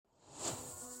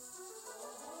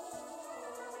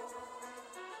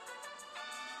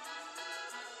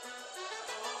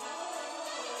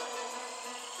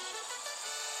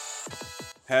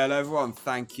Hello, everyone.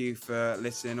 Thank you for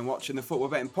listening and watching the Football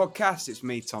Betting Podcast. It's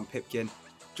me, Tom Pipkin,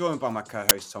 joined by my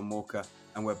co-host, Tom Walker,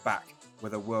 and we're back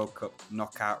with a World Cup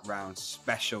knockout round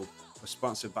special. We're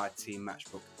sponsored by Team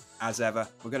Matchbook. As ever,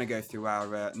 we're going to go through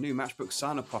our new Matchbook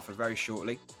sign-up offer very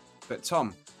shortly. But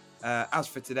Tom, as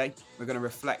for today, we're going to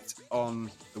reflect on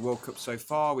the World Cup so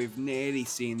far. We've nearly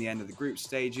seen the end of the group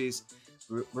stages.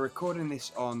 We're recording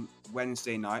this on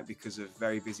Wednesday night because of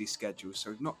very busy schedules,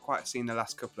 so we've not quite seen the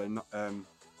last couple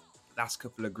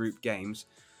of group games,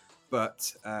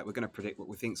 but we're going to predict what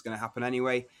we think is going to happen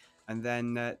anyway, and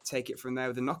then take it from there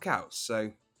with the knockouts.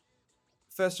 So,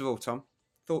 first of all, Tom,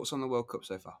 thoughts on the World Cup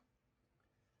so far?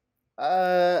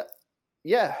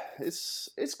 Yeah,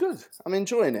 it's good. I'm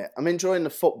enjoying it. I'm enjoying the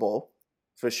football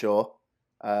for sure.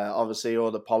 Obviously,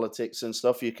 all the politics and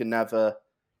stuff you can never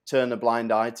turn a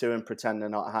blind eye to and pretend they're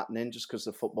not happening just because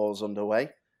the football's underway.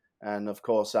 And of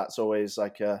course, that's always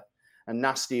like a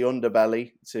nasty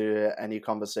underbelly to any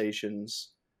conversations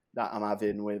that I'm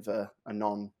having with a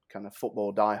non kind of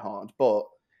football diehard. But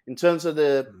in terms of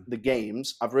the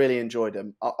games, I've really enjoyed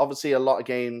them. Obviously, a lot of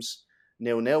games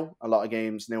 0-0, a lot of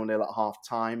games 0-0 at half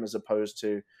time, as opposed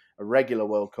to a regular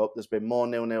World Cup. There's been more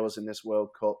 0-0s in this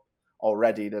World Cup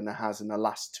already than there has in the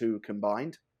last two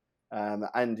combined.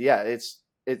 And yeah,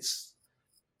 it's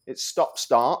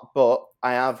stop-start, but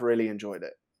I have really enjoyed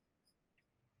it.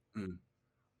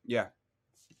 Yeah,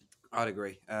 I'd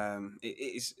agree.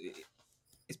 It's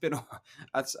been,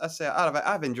 I'd say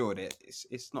I've enjoyed it.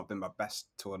 It's not been my best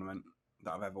tournament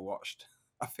that I've ever watched.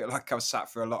 I feel like I've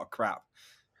sat through a lot of crap,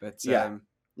 but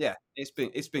yeah, it's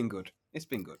been good. It's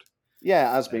been good.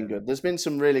 Yeah, it has been good. There's been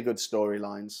some really good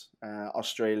storylines.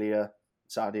 Australia,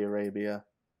 Saudi Arabia,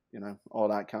 all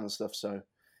that kind of stuff. So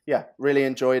yeah, really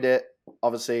enjoyed it.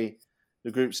 Obviously,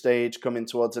 the group stage coming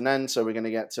towards an end, so we're going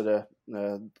to get to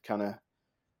the kind of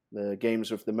the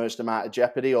games with the most amount of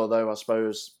jeopardy. Although I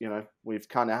suppose we've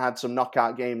kind of had some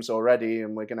knockout games already,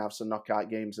 and we're going to have some knockout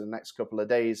games in the next couple of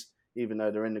days, even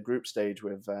though they're in the group stage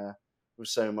with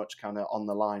so much kind of on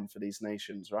the line for these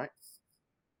nations, right?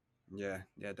 Yeah,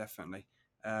 definitely.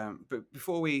 But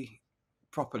before we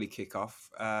properly kick off,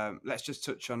 let's just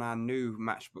touch on our new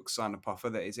Matchbook sign-up offer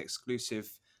that is exclusive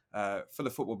for the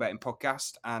Football Betting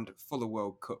Podcast and for the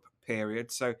World Cup period.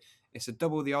 So it's a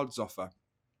double the odds offer.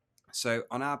 So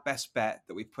on our best bet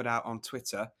that we put out on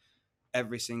Twitter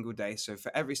every single day, so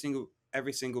for every single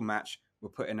match, we're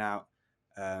putting out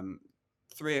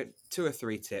two or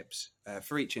three tips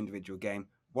for each individual game.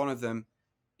 One of them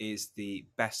is the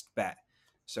best bet.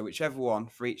 So whichever one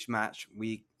for each match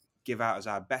we give out as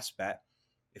our best bet,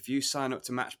 if you sign up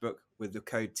to Matchbook with the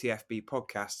code TFB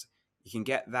Podcast, you can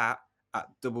get that at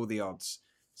double the odds.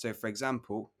 So, for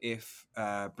example, if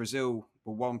Brazil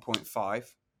were 1.5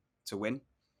 to win,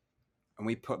 and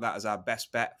we put that as our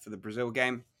best bet for the Brazil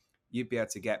game, you'd be able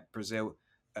to get Brazil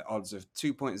at odds of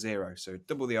 2.0. So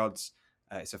double the odds.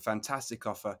 It's a fantastic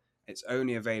offer. It's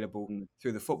only available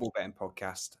through the Football Betting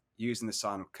Podcast using the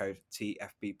sign-up code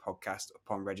TFB Podcast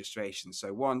upon registration.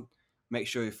 So one, make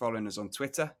sure you're following us on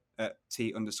Twitter at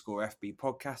T_FB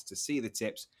Podcast to see the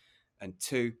tips. And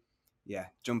two,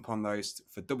 jump on those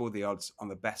for double the odds on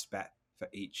the best bet for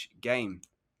each game.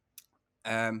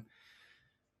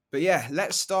 But yeah,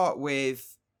 let's start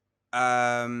with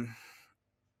our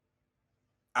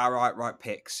outright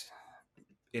picks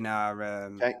in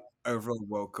our overall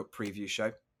World Cup preview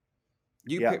show.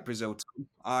 You picked Brazil, Tom.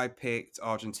 I picked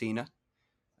Argentina.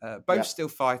 Both still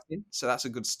fighting, so that's a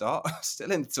good start.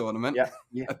 Still in the tournament.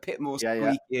 A bit more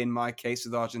squeaky in my case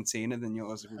with Argentina than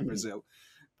yours with Brazil.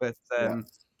 But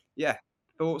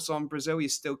thoughts on Brazil? You're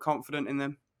still confident in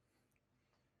them?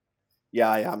 Yeah,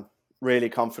 I am really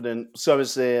confident. So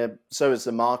is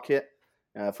the market.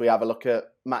 If we have a look at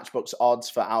Matchbook's odds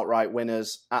for outright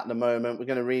winners at the moment, we're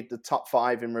going to read the top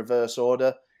five in reverse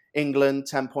order. England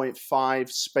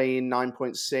 10.5, Spain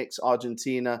 9.6,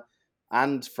 Argentina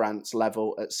and France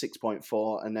level at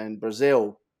 6.4, and then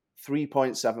Brazil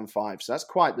 3.75. So that's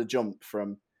quite the jump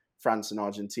from France and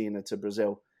Argentina to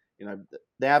Brazil.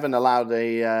 They haven't allowed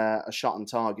a shot on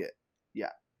target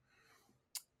yet.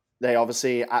 They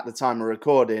obviously, at the time of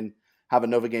recording, have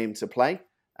another game to play.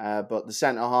 But the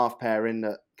centre-half pairing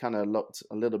that kind of looked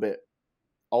a little bit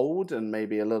old and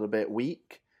maybe a little bit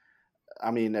weak, I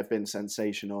mean, they've been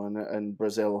sensational. And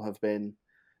Brazil have been,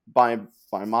 by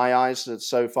my eyes,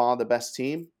 so far the best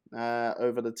team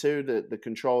over the two. The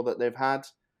control that they've had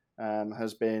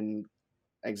has been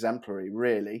exemplary,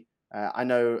 really. I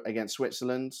know against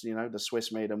Switzerland, the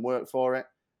Swiss made them work for it.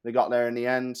 They got there in the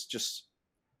end, just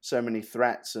so many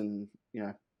threats and,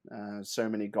 so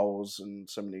many goals and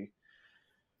so many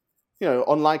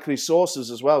unlikely sources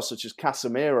as well, such as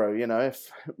Casemiro.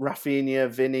 If Rafinha,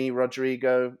 Vinny,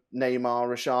 Rodrigo, Neymar,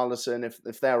 Richarlison,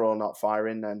 if they're all not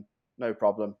firing, then no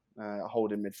problem. A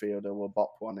holding midfielder will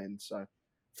bop one in. So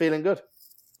feeling good.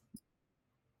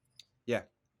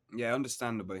 Yeah,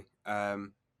 understandably.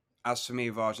 As for me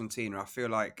with Argentina, I feel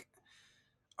like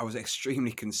I was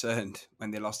extremely concerned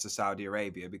when they lost to Saudi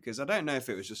Arabia because I don't know if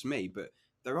it was just me, but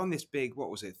they're on this big,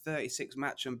 36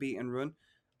 match unbeaten run.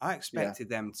 I Yeah. expected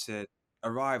them to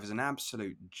arrive as an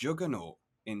absolute juggernaut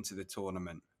into the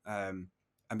tournament and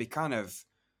be kind of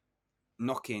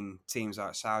knocking teams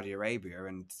like Saudi Arabia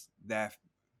and their,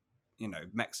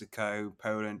 Mexico,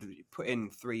 Poland, put in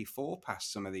 3-4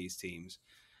 past some of these teams.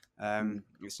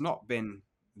 It's not been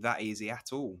that easy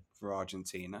at all for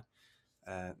Argentina.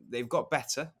 They've got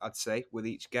better, I'd say, with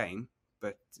each game,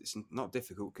 but it's not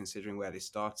difficult considering where they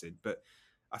started. But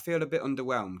I feel a bit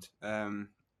underwhelmed.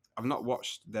 I've not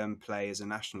watched them play as a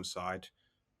national side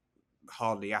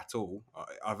hardly at all.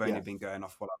 I've only Yeah. been going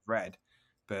off what I've read.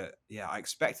 But yeah, I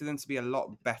expected them to be a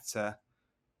lot better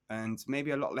and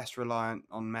maybe a lot less reliant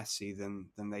on Messi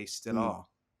than they still Mm. are.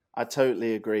 I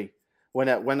totally agree. When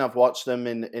I've watched them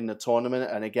in the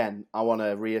tournament, and again, I want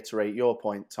to reiterate your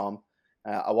point, Tom.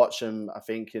 I watched them, I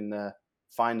think, in the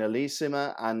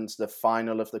Finalissima and the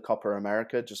final of the Copa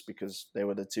America, just because they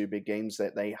were the two big games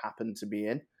that they happened to be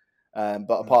in.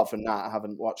 But apart from that, I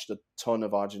haven't watched a ton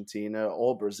of Argentina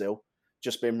or Brazil.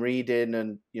 Just been reading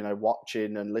and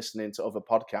watching and listening to other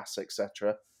podcasts,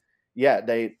 etc. Yeah,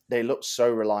 they look so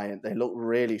reliant. They look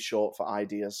really short for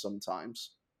ideas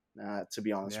sometimes. To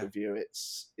be honest Yeah. with you,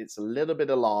 it's a little bit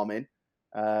alarming.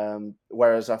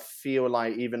 Whereas I feel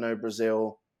like even though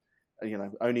Brazil,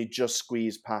 only just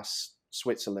squeezed past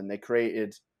Switzerland, they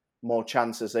created more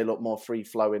chances. They look more free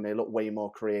flowing. They look way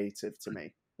more creative to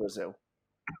me. Brazil.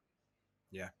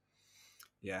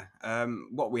 Yeah.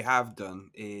 What we have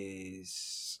done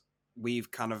is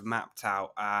we've kind of mapped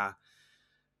out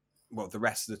the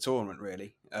rest of the tournament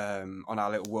really on our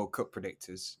little World Cup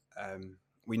predictors.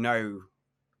 We know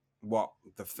what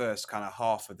the first kind of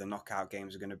half of the knockout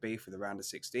games are going to be for the round of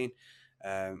 16.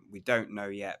 We don't know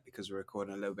yet because we're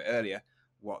recording a little bit earlier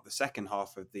what the second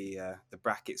half of the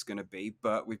bracket's going to be,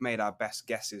 but we've made our best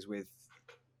guesses with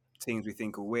teams we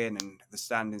think will win and the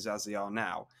standings as they are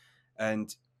now.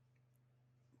 And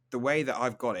the way that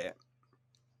I've got it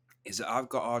is that I've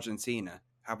got Argentina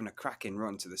having a cracking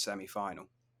run to the semi-final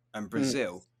and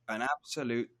Brazil an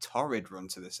absolute torrid run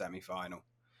to the semi-final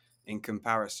in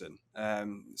comparison.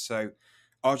 So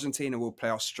Argentina will play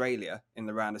Australia in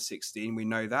the round of 16. We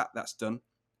know that. That's done.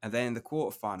 And then in the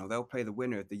quarterfinal, they'll play the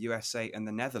winner of the USA and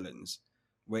the Netherlands,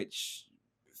 which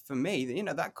for me,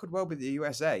 that could well be the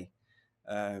USA.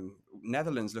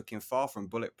 Netherlands looking far from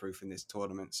bulletproof in this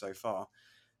tournament so far.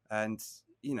 And,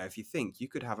 if you think you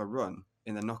could have a run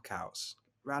in the knockouts,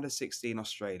 round of 16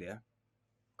 Australia,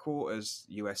 quarters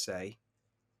USA,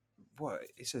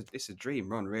 it's a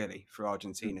dream run really for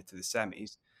Argentina to the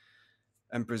semis.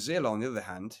 And Brazil, on the other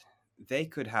hand, they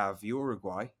could have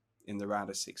Uruguay in the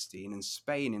round of 16 and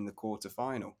Spain in the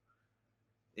quarterfinal.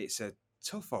 It's a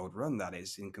tough old run that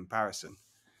is in comparison.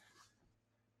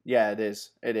 Yeah, it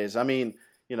is. It is. I mean,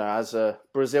 as a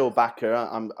Brazil backer,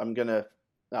 I'm gonna.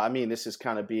 I mean, this is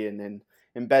kind of being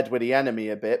in bed with the enemy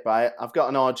a bit, but I've got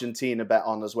an Argentina bet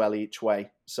on as well each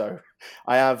way. So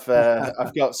I have.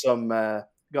 I've got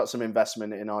some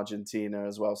investment in Argentina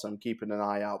as well, so I'm keeping an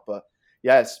eye out. But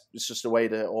yeah, it's just the way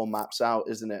that it all maps out,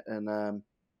 isn't it? And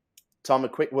Tom, a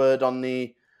quick word on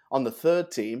the third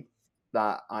team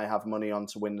that I have money on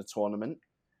to win the tournament,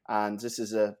 and this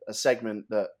is a segment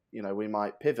that we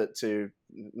might pivot to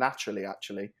naturally.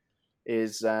 Actually,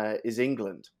 is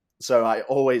England. So I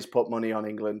always put money on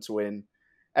England to win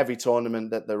every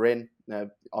tournament that they're in.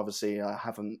 Obviously, I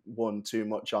haven't won too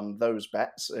much on those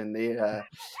bets in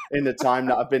the time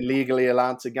that I've been legally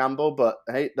allowed to gamble. But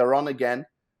hey, they're on again.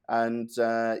 And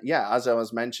as I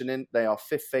was mentioning, they are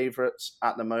fifth favourites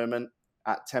at the moment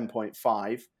at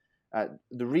 10.5.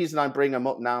 The reason I bring them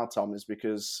up now, Tom, is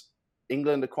because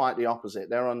England are quite the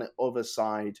opposite. They're on the other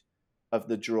side of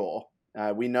the draw.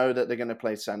 We know that they're going to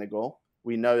play Senegal.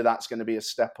 We know that's going to be a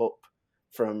step up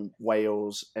from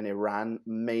Wales and Iran,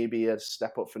 maybe a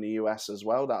step up from the US as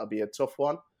well. That'll be a tough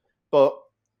one. But,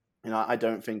 I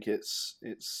don't think it's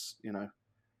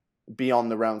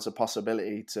beyond the realms of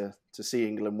possibility to see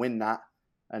England win that.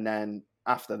 And then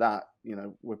after that,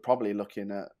 we're probably looking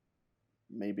at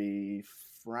maybe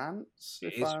France,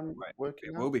 if I'm working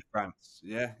It out. will be France.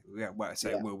 Yeah. Well, I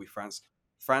say it will be France.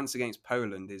 France against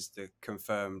Poland is the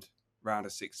confirmed round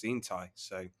of 16 tie.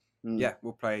 So, yeah,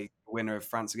 we'll play the winner of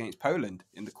France against Poland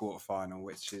in the quarterfinal,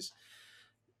 which is,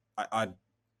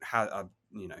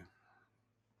 you know,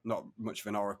 not much of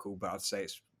an oracle, but I'd say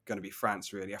it's going to be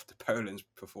France really after Poland's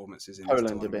performances in this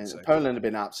tournament. So Poland have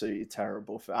been absolutely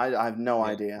terrible. I have no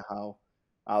yeah, idea how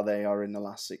they are in the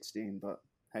last 16, but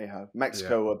hey ho.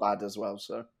 Mexico were bad as well,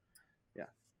 so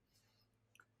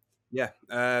yeah.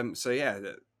 So yeah,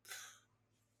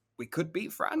 we could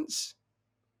beat France.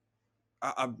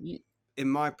 I'm in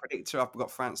my predictor. I've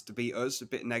got France to beat us. A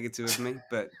bit negative of me,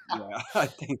 but yeah, I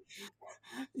think.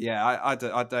 Yeah, I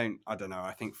don't know.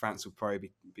 I think France will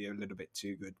probably be a little bit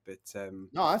too good, but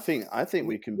no, I think we can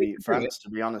we beat could do it. France. To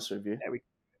be honest with you, Yeah,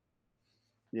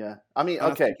 yeah. I mean, and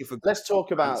I okay. think if we Let's talk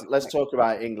France,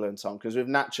 about England, Tom, because we've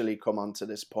naturally come on to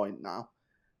this point now.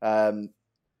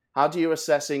 How do you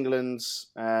assess England's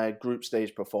group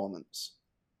stage performance?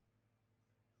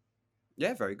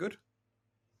 yeah, very good.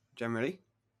 Generally,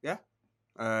 yeah.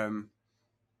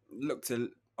 Look to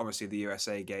obviously the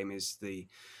USA game is the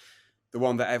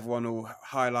one that everyone will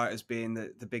highlight as being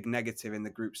the big negative in the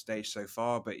group stage so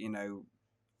far. But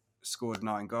scored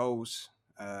 9 goals,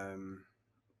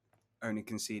 only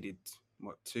conceded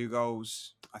 2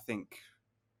 goals. I think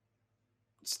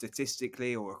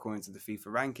statistically, or according to the FIFA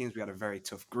rankings, we had a very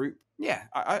tough group. Yeah,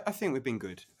 I think we've been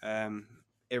good.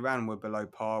 Iran were below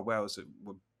par, Wales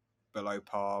were below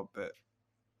par, but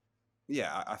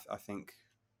yeah, I think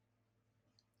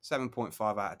 7.5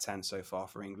 out of 10 so far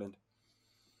for England.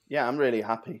 Yeah, I'm really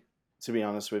happy, to be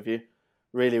honest with you.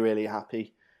 Really, really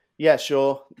happy. Yeah,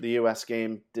 sure, the US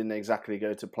game didn't exactly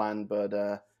go to plan,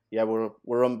 but yeah,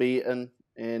 we're unbeaten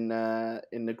in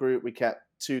the group. We kept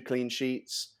 2 clean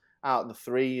sheets out of the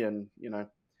 3, and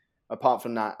apart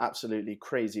from that absolutely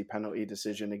crazy penalty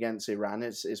decision against Iran,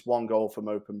 it's 1 goal from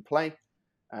open play.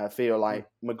 I feel like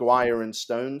Maguire and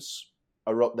Stones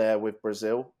are up there with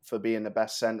Brazil for being the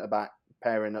best centre back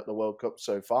pairing at the World Cup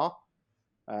so far.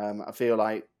 I feel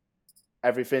like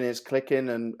everything is clicking,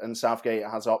 and Southgate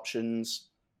has options,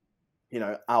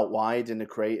 out wide in the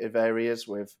creative areas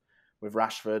with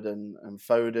Rashford and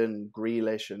Foden,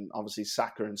 Grealish, and obviously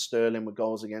Saka and Sterling with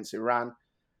goals against Iran,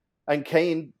 and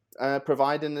Kane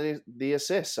providing the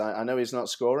assists. I know he's not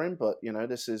scoring, but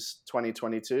this is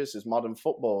 2022. This is modern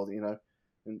football.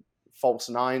 And false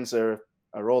nines are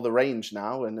all the range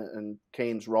now, and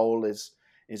Kane's role is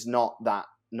not that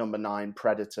number 9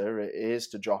 predator. It is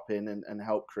to drop in and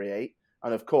help create,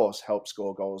 and of course help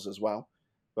score goals as well.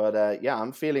 But yeah,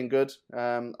 I'm feeling good.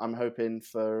 I'm hoping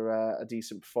for a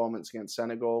decent performance against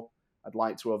Senegal. I'd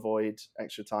like to avoid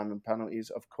extra time and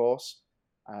penalties, of course.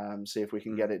 See if we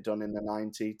can get it done in the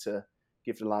 90 to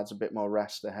give the lads a bit more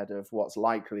rest ahead of what's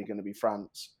likely going to be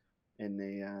France in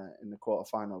the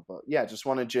quarterfinal. But yeah, just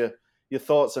wanted your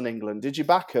thoughts on England. Did you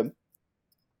back them?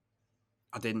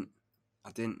 I didn't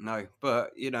know,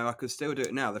 but I could still do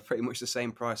it now. They're pretty much the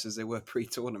same price as they were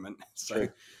pre-tournament, so True.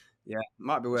 yeah,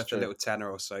 might be worth a little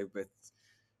tenner or so. But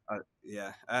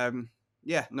yeah,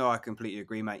 yeah, no, I completely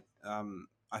agree, mate.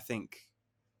 I think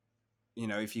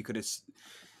if you could have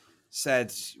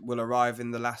said we'll arrive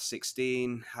in the last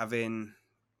 16, having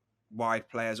wide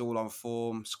players all on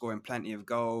form, scoring plenty of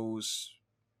goals,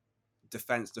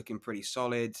 defense looking pretty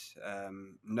solid,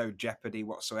 no jeopardy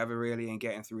whatsoever really in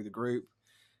getting through the group.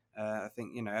 I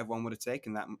think everyone would have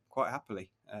taken that quite happily.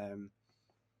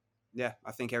 Yeah,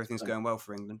 I think everything's going well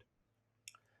for England.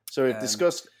 So we've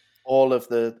discussed all of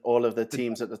the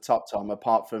teams at the top, Tom,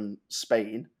 apart from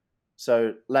Spain.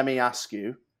 So let me ask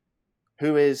you,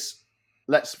 who is?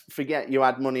 Let's forget you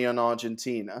had money on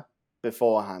Argentina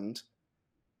beforehand.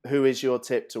 Who is your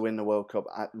tip to win the World Cup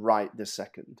at right this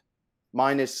second?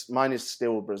 Mine is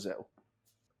still Brazil.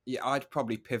 Yeah, I'd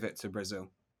probably pivot to Brazil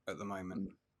at the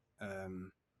moment.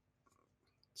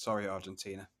 Sorry,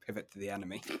 Argentina. Pivot to the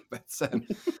enemy. But a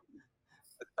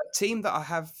team that I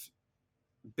have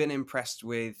been impressed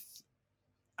with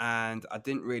and I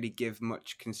didn't really give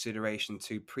much consideration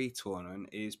to pre-tournament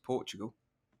is Portugal.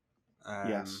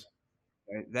 Yes.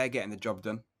 They're getting the job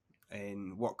done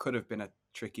in what could have been a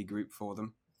tricky group for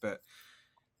them. But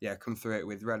yeah, come through it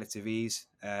with relative ease.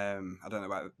 I don't know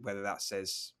about whether that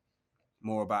says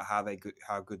more about how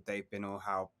good they've been or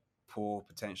how poor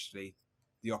potentially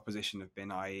the opposition have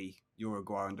been, i.e.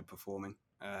 Uruguay underperforming,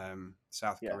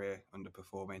 South Korea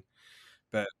underperforming.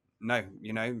 But no,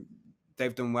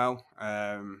 they've done well.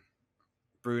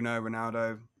 Bruno,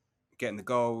 Ronaldo getting the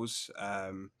goals.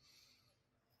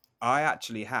 I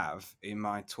actually have in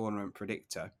my tournament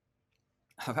predictor,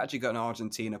 I've actually got an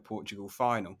Argentina-Portugal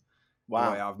final. Wow.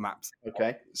 The way I've mapped it.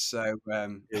 Okay. So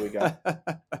here we go.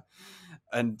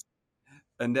 and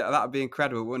that would be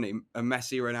incredible, wouldn't it? A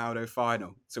Messi-Ronaldo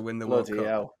final to win the Bloody World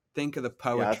Cup. hell. Think of the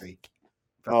poetry.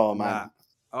 Oh man,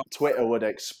 Twitter would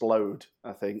explode,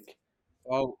 I think.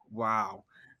 Oh wow.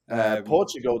 Um,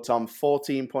 Portugal, Tom,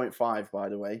 14.5, by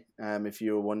the way. If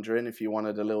you were wondering, if you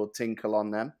wanted a little tinkle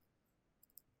on them.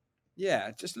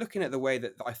 yeah, just looking at the way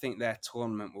that I think their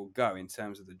tournament will go in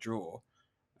terms of the draw,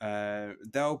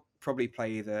 they'll probably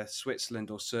play either Switzerland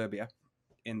or Serbia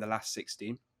in the last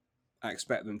 16. I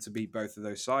expect them to beat both of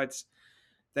those sides.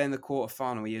 Then the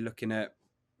quarterfinal, you're looking at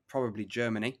probably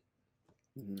Germany.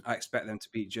 Mhm. I expect them to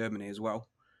beat Germany as well.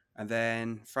 And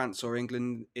then France or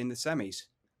England in the semis.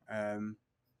 Um,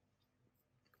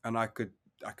 and I could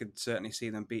certainly see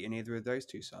them beating either of those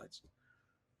two sides.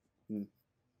 Mm.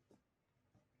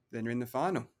 Then you're in the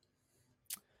final.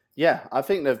 Yeah, I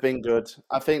think they've been good.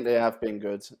 I think they have been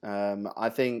good. I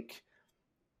think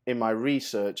in my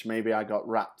research, maybe I got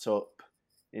wrapped up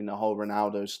in the whole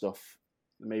Ronaldo stuff,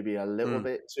 maybe a little Mm.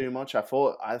 bit too much.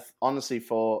 I honestly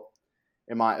thought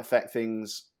it might affect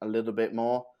things a little bit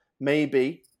more.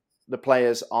 Maybe the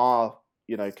players are,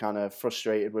 kind of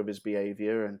frustrated with his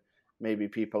behavior, and maybe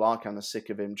people are kind of sick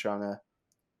of him trying to,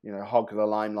 hog the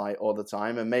limelight all the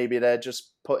time, and maybe they're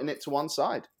just putting it to one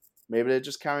side. Maybe they're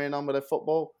just carrying on with their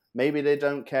football. Maybe they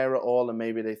don't care at all, and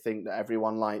maybe they think that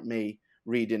everyone like me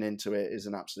reading into it is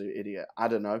an absolute idiot. I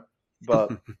don't know,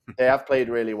 but they have played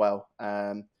really well.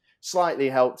 Slightly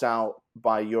helped out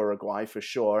by Uruguay for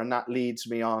sure, and that leads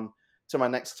me on to my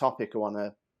next topic I want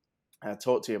to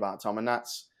talk to you about, Tom, and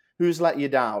that's who's let you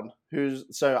down.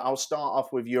 So I'll start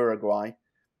off with Uruguay.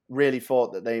 Really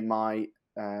thought that they might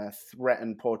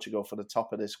threaten Portugal for the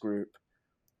top of this group.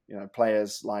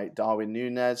 Players like Darwin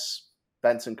Núñez,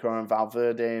 Bentancur and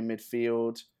Valverde in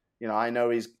midfield. I know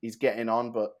he's getting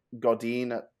on, but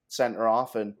Godin at centre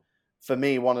half, and for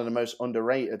me, one of the most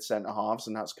underrated centre halves,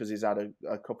 and that's because he's had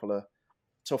a couple of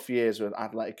tough years with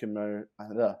Atletico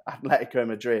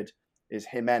Madrid. Is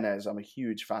Jimenez. I'm a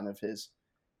huge fan of his.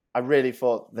 I really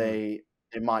thought Mm.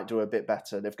 they might do a bit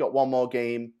better. They've got one more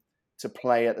game to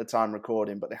play at the time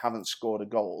recording, but they haven't scored a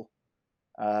goal.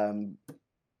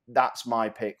 That's my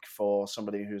pick for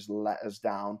somebody who's let us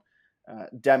down.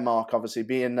 Denmark, obviously,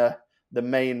 being the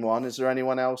main one. Is there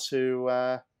anyone else who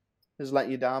has let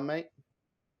you down, mate?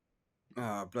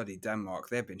 Oh, bloody Denmark.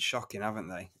 They've been shocking, haven't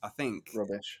they? I think,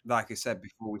 Rubbish. like I said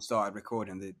before we started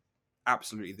recording,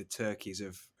 absolutely the turkeys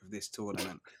of this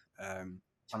tournament. And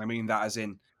I mean that as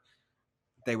in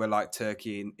they were like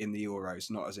Turkey in the Euros,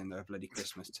 not as in the bloody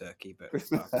Christmas turkey. But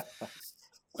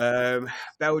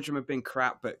Belgium have been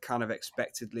crap, but kind of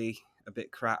expectedly a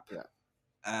bit crap.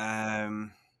 Yeah.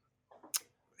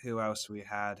 Who else we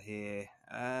had here?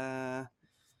 I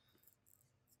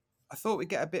thought we'd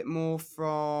get a bit more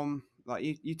from, like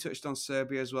you touched on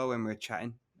Serbia as well when we were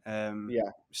chatting. Yeah.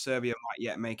 Serbia might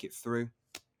yet make it through.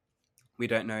 We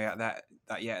don't know that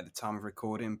yet at the time of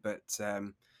recording, but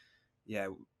yeah,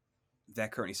 they're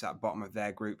currently sat at bottom of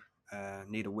their group.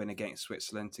 Need a win against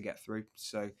Switzerland to get through.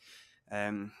 So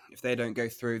if they don't go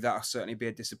through, that'll certainly be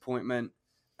a disappointment.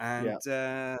 And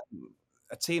a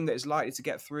team that is likely to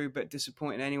get through but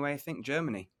disappointing anyway, I think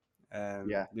Germany.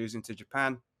 Yeah. Losing to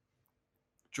Japan,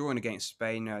 drawing against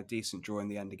Spain, a decent draw in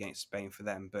the end against Spain for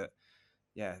them, but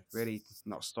yeah, really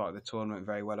not started the tournament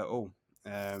very well at all.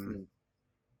 Mm.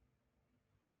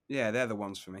 Yeah, they're the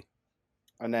ones for me.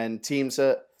 And then teams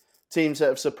that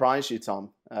have surprised you,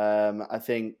 Tom. I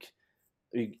think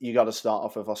you got to start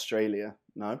off with Australia.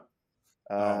 No,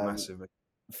 Oh, massively.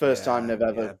 first time they've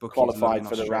ever Yeah. Bookie's qualified loving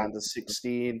for the Australia. round of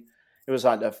 16. It was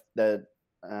like their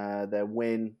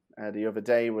win the other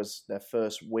day was their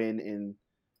first win in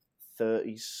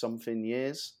 30 something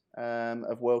years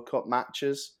of World Cup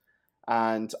matches,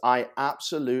 and I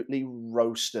absolutely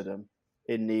roasted them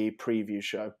in the preview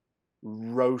show.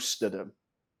 Roasted them.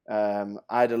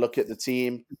 I had a look at the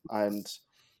team, and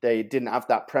they didn't have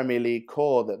that Premier League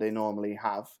core that they normally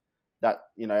have. That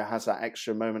has that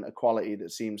extra moment of quality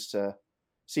that seems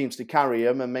to carry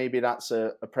them, and maybe that's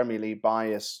a Premier League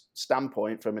bias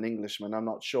standpoint from an Englishman. I'm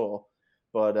not sure,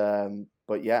 but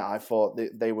yeah, I thought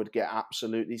they would get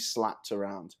absolutely slapped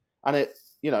around, and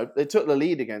they took the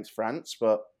lead against France,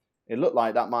 but it looked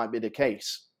like that might be the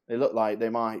case. It looked like they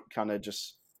might kind of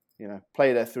just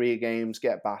play their 3 games,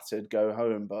 get battered, go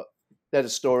home. But they're the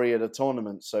story of the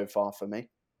tournament so far for me.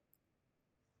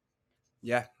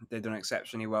 Yeah, they've done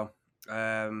exceptionally well.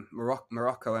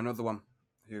 Morocco, another one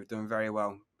who've done very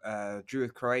well. Drew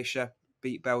with Croatia,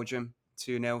 beat Belgium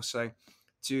 2-0. So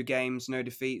 2 games, no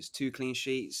defeats, 2 clean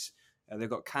sheets. They've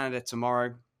got Canada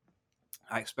tomorrow.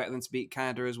 I expect them to beat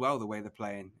Canada as well, the way they're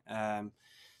playing.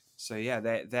 So yeah,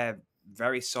 they're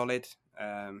very solid,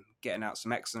 getting out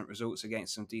some excellent results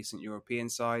against some decent European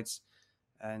sides.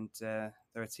 And they're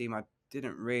a team I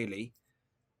didn't really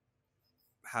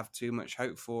have too much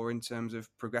hope for in terms of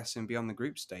progressing beyond the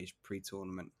group stage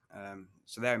pre-tournament.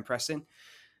 So they're impressing.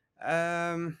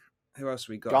 Who else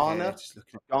we got here? Ghana, Just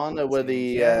looking at Ghana the were teams.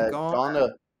 the Yeah,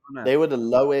 Ghana. Ghana. They were the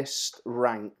lowest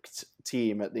ranked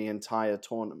team at the entire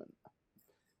tournament.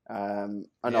 And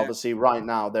Yeah. obviously, right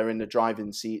now they're in the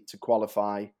driving seat to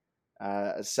qualify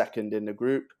as second in the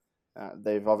group.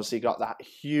 They've obviously got that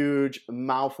huge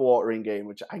mouth-watering game,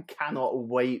 which I cannot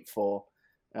wait for,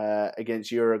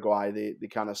 against Uruguay. The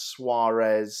kind of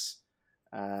Suarez,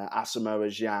 Asamoah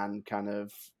Gyan kind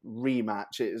of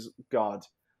rematch. It is, God,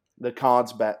 the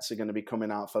cards bets are going to be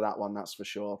coming out for that one, that's for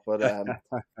sure.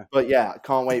 But yeah,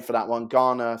 can't wait for that one.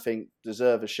 Ghana, I think,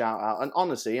 deserve a shout out. And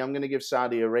honestly, I'm going to give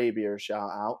Saudi Arabia a shout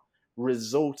out.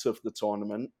 Result of the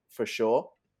tournament, for sure.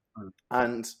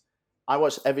 And I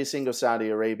watched every single Saudi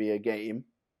Arabia game,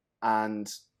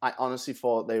 and I honestly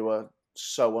thought they were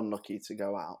so unlucky to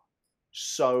go out.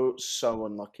 So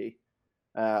unlucky.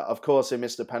 Of course, they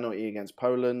missed a penalty against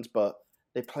Poland, but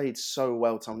they played so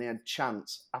well, Tom. They had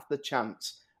chance after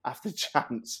chance after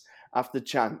chance after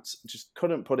chance. Just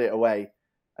couldn't put it away.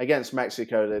 Against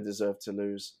Mexico, they deserved to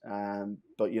lose.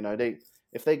 But, you know,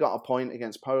 if they got a point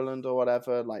against Poland or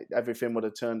whatever, like everything would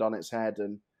have turned on its head.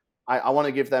 And I want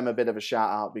to give them a bit of a shout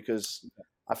out because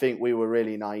I think we were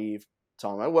really naive,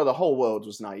 Tom. Well, the whole world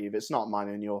was naive. It's not mine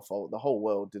and your fault. The whole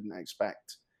world didn't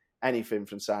expect anything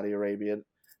from Saudi Arabia.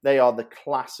 They are the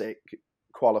classic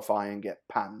qualify and get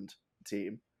panned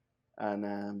team.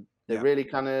 And they really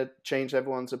kind of changed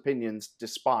everyone's opinions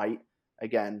despite,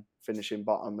 again, finishing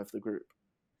bottom of the group.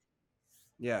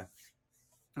 Yeah.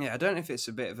 Yeah, I don't know if it's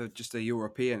a bit of just a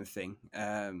European thing,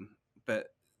 but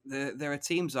there are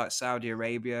teams like Saudi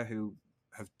Arabia who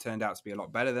have turned out to be a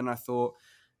lot better than I thought.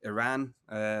 Iran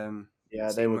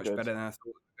they were much good. better than I thought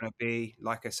they were going to be.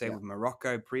 Like I said, with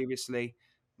Morocco previously,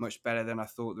 much better than I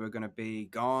thought they were going to be.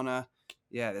 Ghana,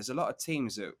 yeah, there's a lot of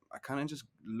teams that I kind of just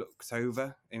looked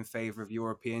over in favour of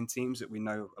European teams that we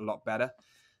know a lot better.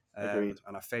 Agreed.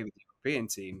 And I favoured the European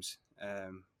teams,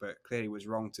 but clearly was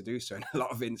wrong to do so in a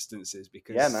lot of instances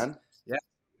because,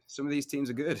 some of these teams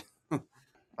are good.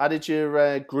 How did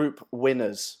your group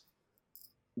winners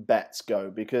bets go?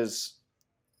 Because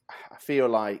I feel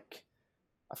like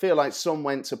some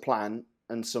went to plan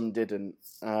and some didn't.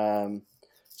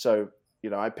 So, you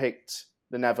know, I picked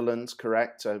the Netherlands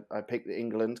correct. I picked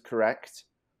England correct.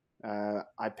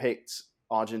 I picked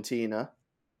Argentina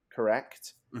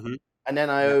correct. Mm-hmm. And then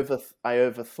I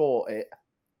overthought it,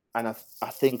 and I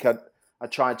think I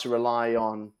tried to rely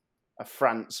on a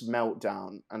France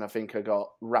meltdown, and I think I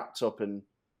got wrapped up and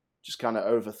just kind of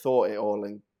overthought it all,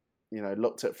 and you know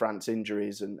looked at France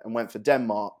injuries and went for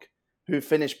Denmark, who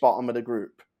finished bottom of the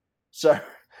group. So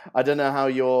I don't know how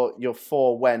your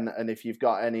four went, and if you've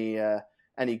got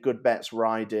any good bets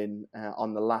riding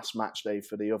on the last match day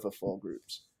for the other four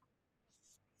groups.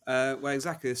 Well,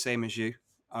 exactly the same as you.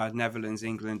 I had Netherlands,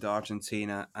 England,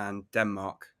 Argentina, and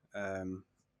Denmark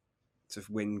to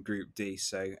win Group D.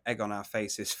 So egg on our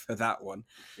faces for that one.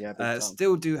 Yeah,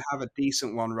 still do have a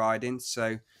decent one riding.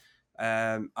 So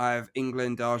I have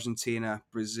England, Argentina,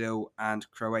 Brazil, and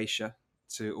Croatia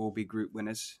to all be group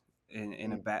winners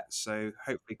in a bet. So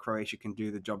hopefully Croatia can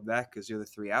do the job there because the other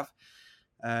three have.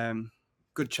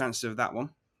 Good chance of that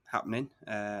one happening.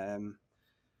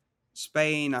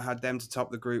 Spain, I had them to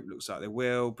top the group. Looks like they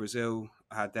will. Brazil,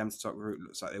 I had them to top the group.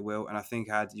 Looks like they will. And I think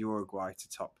I had Uruguay to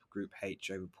top Group H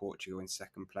over Portugal in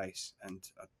second place. And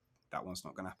that one's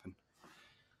not going to happen.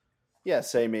 Yeah,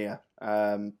 same here.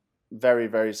 Very,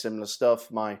 very similar stuff.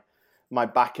 My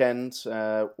back end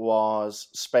was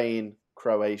Spain,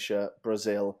 Croatia,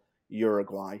 Brazil,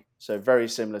 Uruguay. So very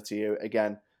similar to you.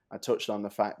 Again, I touched on the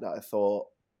fact that I thought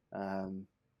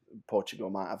Portugal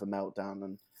might have a meltdown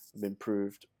and have been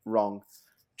proved wrong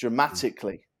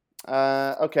dramatically.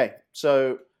 Okay,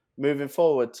 so moving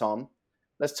forward, Tom,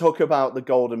 let's talk about the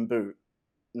Golden Boot.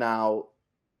 Now,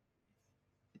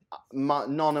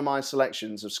 none of my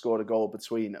selections have scored a goal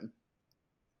between them,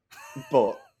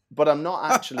 but I'm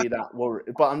not actually that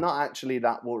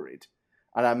worried.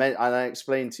 And I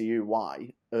explained to you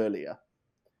why earlier.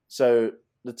 So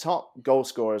the top goal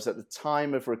scorers at the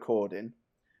time of recording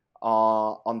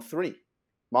are on 3.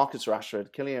 Marcus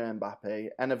Rashford, Kylian Mbappe,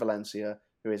 Enner Valencia,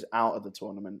 who is out of the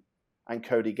tournament, and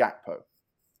Cody Gakpo.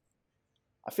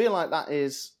 I feel like that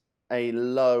is a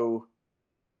low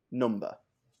number.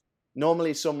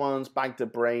 Normally someone's bagged a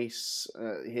brace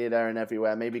here, there, and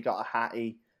everywhere, maybe got a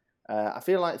hattie. I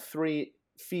feel like 3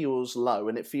 feels low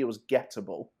and it feels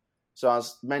gettable. So I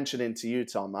was mentioning to you,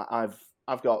 Tom,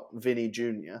 I've got Vinny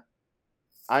Jr.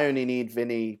 I only need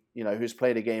Vinny, who's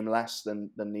played a game less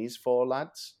than these 4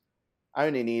 lads. I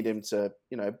only need him to,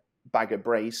 bag a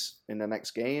brace in the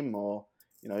next game, or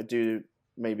do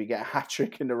maybe get a hat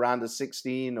trick in the round of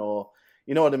 16, or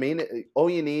you know what I mean. All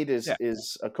you need Yeah.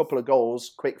 is a couple of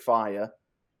goals, quick fire,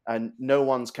 and no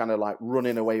one's kind of like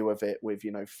running away with it with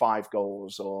 5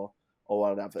 goals or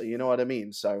whatever. You know what I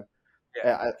mean? So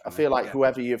Yeah, I feel like yeah.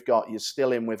 whoever you've got, you're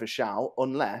still in with a shout,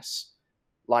 unless,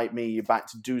 like me, you're back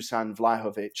to Dusan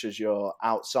Vlahovic as your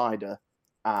outsider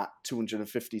at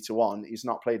 250 to 1. He's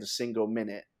not played a single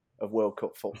minute of World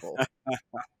Cup football.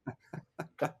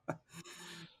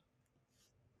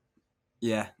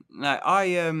 Yeah. No,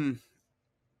 I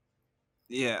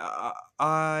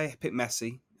picked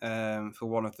Messi for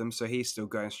one of them, so he's still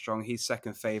going strong. He's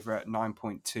second favourite at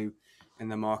 9.2 in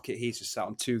the market. He's just sat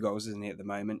on 2 goals, isn't he, at the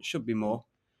moment? Should be more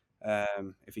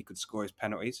if he could score his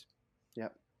penalties.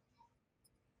 Yep.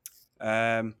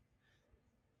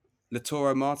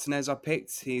 Lautaro Martinez I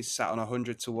picked. He's sat on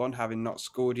 100 to 1, having not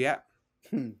scored yet.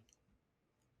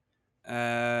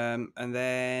 And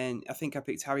then I think I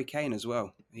picked Harry Kane as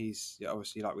well. He's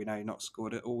obviously, like we know, not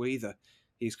scored at all either.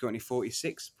 He's currently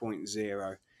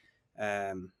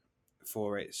 46.0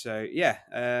 for it. So yeah,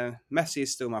 Messi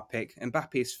is still my pick.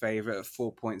 Mbappe's favourite at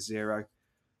 4.0.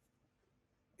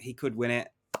 He could win it.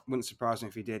 Wouldn't surprise me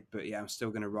if he did, but yeah, I'm still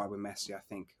going to ride with Messi, I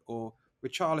think. Or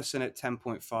Richarlison at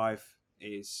 10.5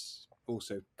 is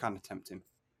also kind of tempting.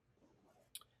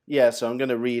 Yeah, so I'm going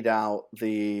to read out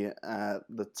the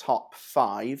top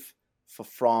 5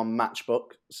 from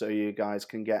Matchbook, so you guys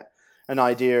can get an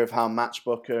idea of how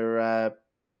Matchbook are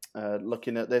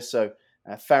looking at this. So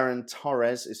Ferran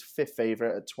Torres is 5th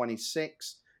favourite at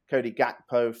 26, Cody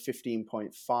Gakpo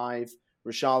 15.5,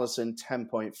 Richarlison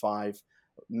 10.5,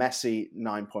 Messi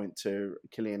 9.2,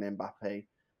 Kylian Mbappe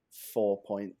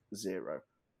 4.0.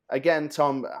 Again,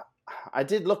 Tom, I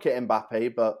did look at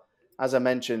Mbappe, but as I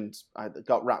mentioned, I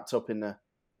got wrapped up in the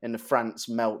France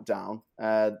meltdown.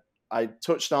 I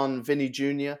touched on Vinny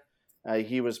Jr.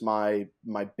 He was my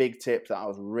big tip that I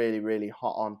was really, really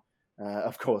hot on.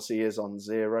 Of course, he is on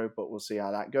 0, but we'll see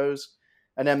how that goes.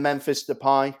 And then Memphis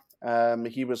Depay,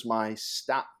 he was my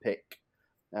stat pick.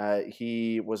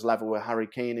 He was level with Harry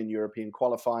Kane in European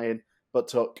qualifying, but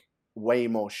took way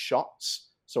more shots.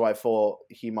 So I thought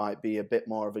he might be a bit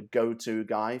more of a go-to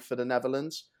guy for the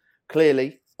Netherlands.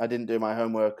 Clearly, I didn't do my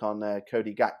homework on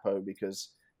Cody Gakpo,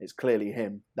 because it's clearly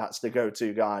him. That's the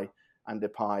go-to guy, and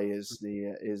Depay is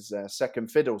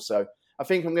second fiddle. So I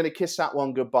think I'm going to kiss that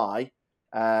one goodbye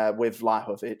with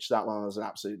Vlahovic. That one was an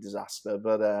absolute disaster.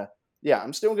 But yeah,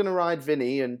 I'm still going to ride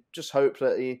Vinny and just hope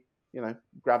that he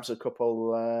grabs a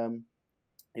couple of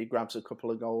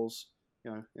goals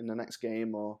in the next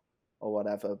game or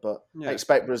whatever. But yeah. I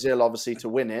expect Brazil obviously to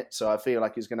win it, so I feel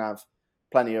like he's going to have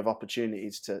plenty of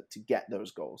opportunities to get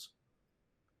those goals.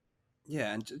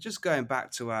 Yeah, and just going back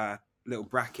to our little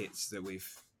brackets that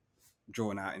we've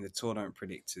drawn out in the tournament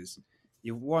predictors,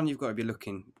 you've got to be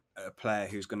looking at a player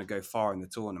who's going to go far in the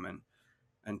tournament,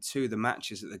 and 2, the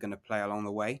matches that they're going to play along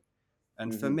the way.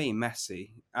 And for me,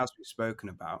 Messi, as we've spoken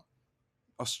about,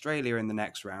 Australia in the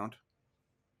next round,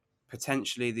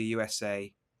 potentially the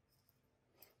USA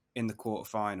in the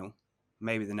quarterfinal,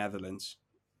 maybe the Netherlands.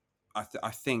 I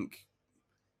think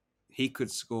he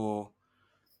could score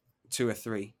 2 or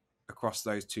 3 across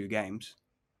those 2 games,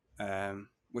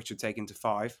 which would take him to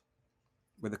 5,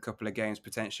 with a couple of games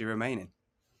potentially remaining.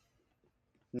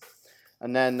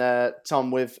 And then,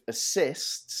 Tom, with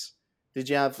assists, did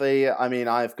you have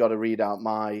I've got to read out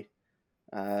my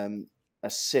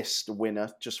assist winner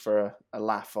just for a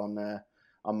laugh on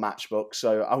Matchbook.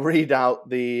 So I'll read out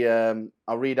the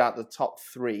top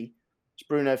 3. It's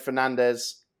Bruno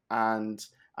Fernandes and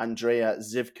Andrea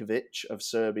Zivkovic of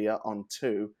Serbia on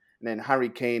 2, and then Harry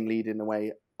Kane leading the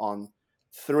way on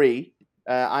 3.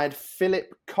 I had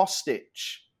Filip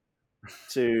Kostic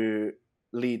to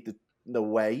lead the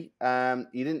way.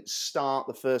 He didn't start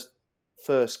the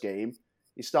first game.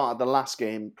 He started the last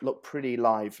game, looked pretty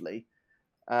lively.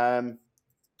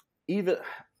 Even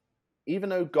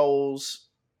though goals,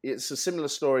 it's a similar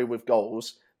story with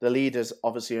goals. The leaders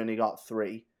obviously only got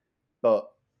 3, but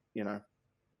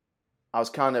I was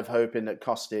kind of hoping that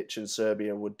Kostic and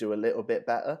Serbia would do a little bit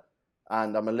better,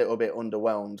 and I'm a little bit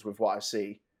underwhelmed with what I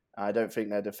see. I don't think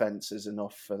their defence is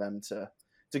enough for them to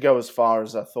go as far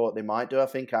as I thought they might do. I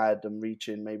think I had them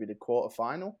reaching maybe the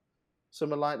quarterfinal,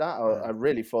 something like that. I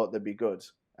really thought they'd be good.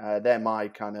 They're my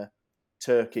kind of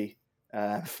Turkey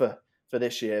for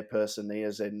this year, personally,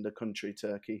 as in the country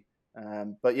Turkey.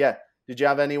 But yeah, did you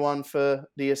have anyone for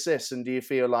the assists, and do you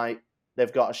feel like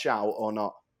they've got a shout or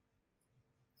not?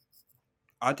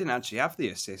 I didn't actually have the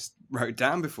assist wrote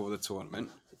down before the tournament.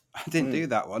 I didn't do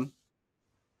that one.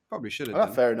 Probably should have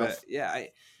done. Fair enough. But yeah,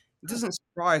 it doesn't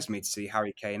surprise me to see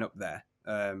Harry Kane up there.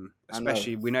 I know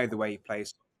Especially we know the way he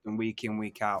plays week in,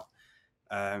 week out.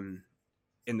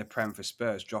 In the Prem for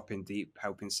Spurs, dropping deep,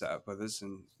 helping set up others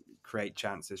and create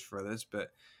chances for others.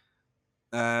 But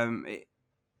I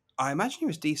imagine he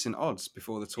was decent odds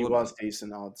before the he tournament. was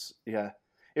decent odds. Yeah,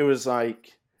 it was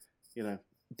like,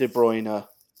 De Bruyne,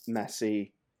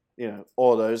 Messi,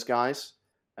 all those guys.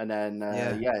 And then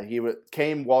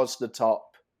Kane was the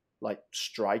top like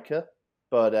striker,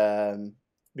 but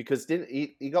because didn't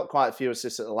he got quite a few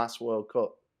assists at the last World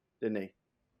Cup, didn't he?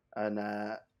 And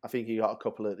I think he got a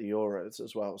couple at the Euros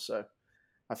as well. So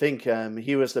I think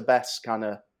he was the best kind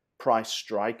of price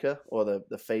striker or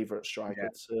the favourite striker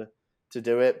to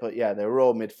do it. But yeah, they were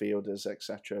all midfielders,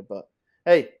 etc. But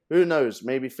hey, who knows?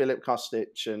 Maybe Filip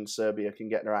Kostic and Serbia can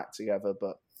get their act together,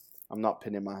 but I'm not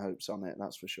pinning my hopes on it,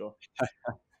 that's for sure.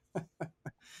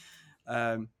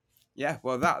 Yeah,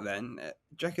 well, that then.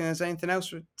 Do you reckon there's anything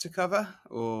else to cover?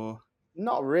 Or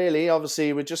not really.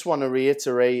 Obviously, we just want to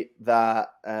reiterate that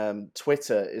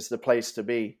Twitter is the place to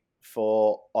be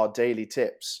for our daily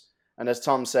tips. And as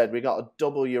Tom said, we got a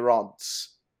double your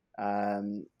odds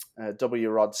sign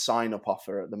up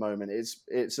offer at the moment.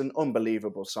 It's an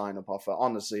unbelievable sign up offer.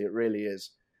 Honestly, it really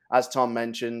is. As Tom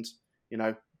mentioned,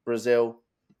 Brazil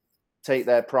take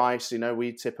their price.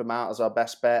 We tip them out as our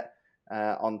best bet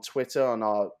on Twitter on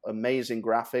our amazing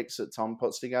graphics that Tom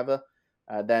puts together.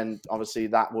 Then obviously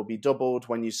that will be doubled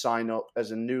when you sign up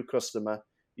as a new customer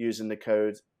using the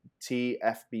code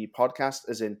TFB podcast,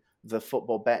 as in the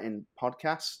Football Betting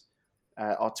Podcast.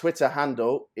 Our Twitter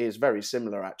handle is very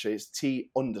similar, actually. It's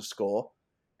T_FB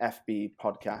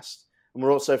podcast. And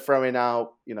we're also throwing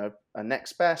out, a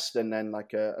next best and then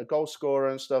like a goal scorer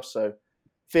and stuff. So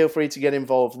feel free to get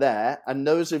involved there. And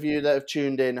those of you that have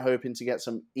tuned in hoping to get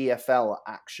some EFL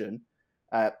action,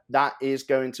 that is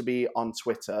going to be on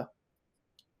Twitter.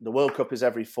 The World Cup is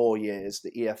every 4 years.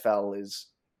 The EFL is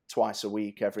twice a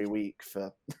week, every week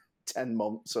for 10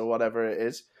 months or whatever it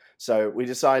is. So we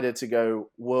decided to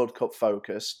go World Cup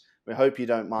focused. We hope you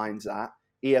don't mind that.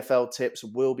 EFL tips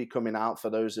will be coming out for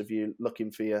those of you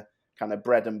looking for your kind of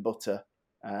bread and butter.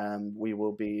 We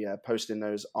will be posting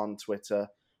those on Twitter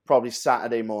probably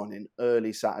Saturday morning,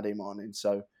 early Saturday morning.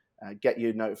 So get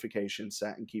your notifications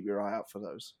set and keep your eye out for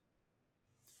those.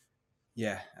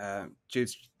 Yeah,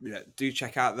 do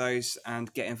check out those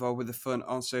and get involved with the fun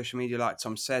on social media. Like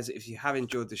Tom says, if you have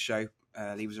enjoyed the show,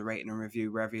 leave us a rating and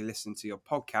review wherever you listen to your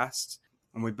podcasts.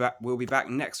 And we'll be back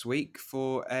next week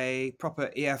for a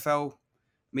proper EFL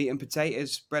meat and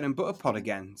potatoes, bread and butter pod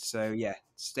again. So yeah,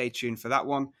 stay tuned for that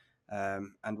one.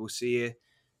 And we'll see you.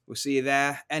 We'll see you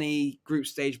there. Any group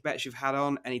stage bets you've had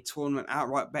on, any tournament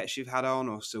outright bets you've had on,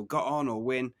 or still got on, or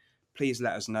win, please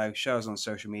let us know. Show us on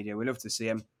social media. We love to see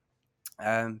them.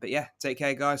 But yeah, take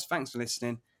care, guys. Thanks for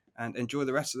listening and enjoy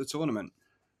the rest of the tournament.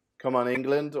 Come on,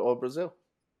 England or Brazil.